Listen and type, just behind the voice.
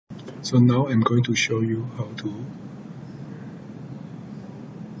So now I'm going to show you how to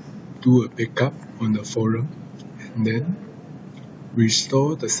do a backup on the forum and then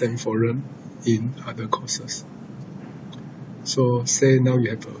restore the same forum in other courses. So say now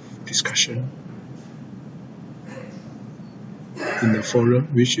you have a discussion in the forum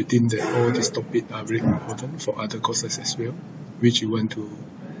which you think that all these topics are very important for other courses as well, which you want to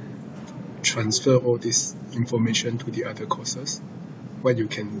transfer all this information to the other courses. What you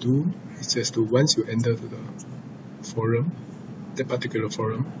can do is just to, once you enter to the forum, that particular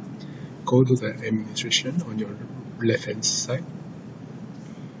forum, go to the administration on your left hand side,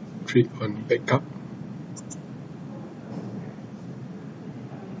 click on backup,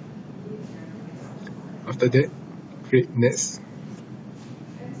 after that click next,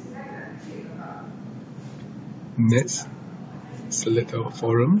 select our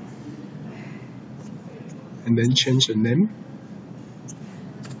forum and then change the name,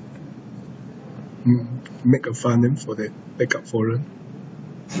 make a file name for the backup forum,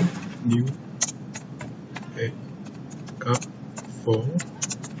 new backup for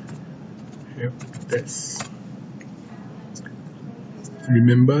help desk.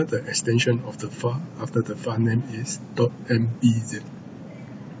 Remember the extension of the file after the file name is .mbz.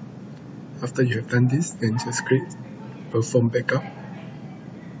 After you have done this, then just click perform backup.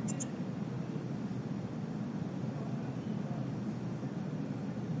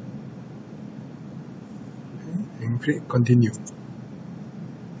 And click continue.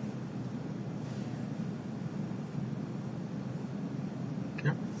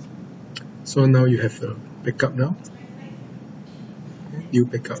 Yeah. So now you have a backup now. New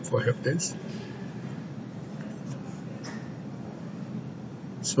backup for help desk.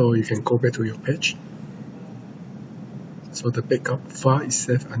 So you can go back to your page. So the backup file is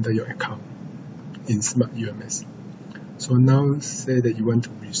saved under your account in Smart UMS. So now say that you want to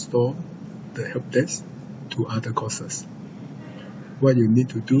restore the help desk to other courses. What you need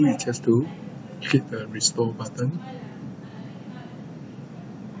to do is just to click the restore button.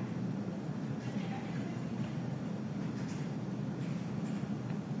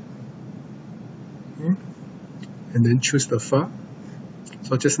 And then choose the file.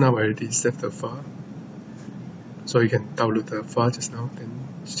 So just now I already saved the file. So you can download the file just now, then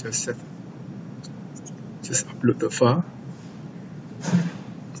just upload the file.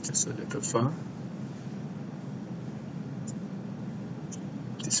 Just select the file.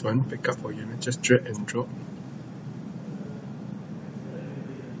 This one, backup for you, just drag and drop.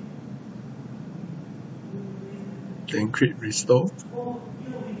 Then click restore.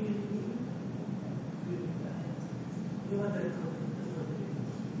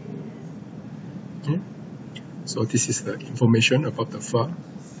 Okay. So this is the information about the file.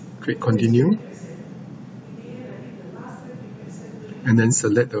 Click continue. And then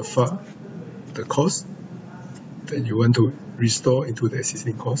select the file, the course that you want to restore into the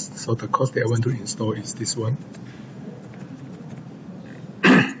existing course. So the course that I want to install is this one.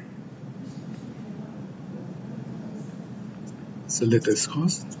 Select this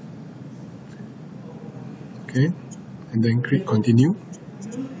course. Okay. And then click continue.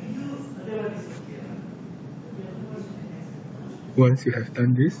 Once you have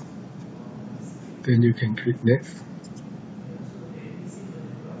done this, then you can click next.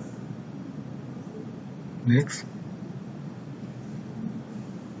 Next.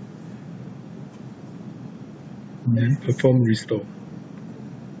 And then perform restore.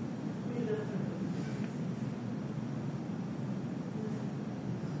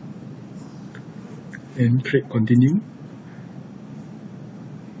 And click continue.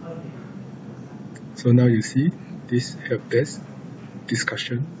 So now you see this help desk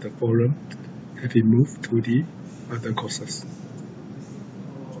discussion, the forum, have been moved to the other courses.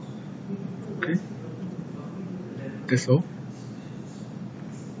 Okay, that's all.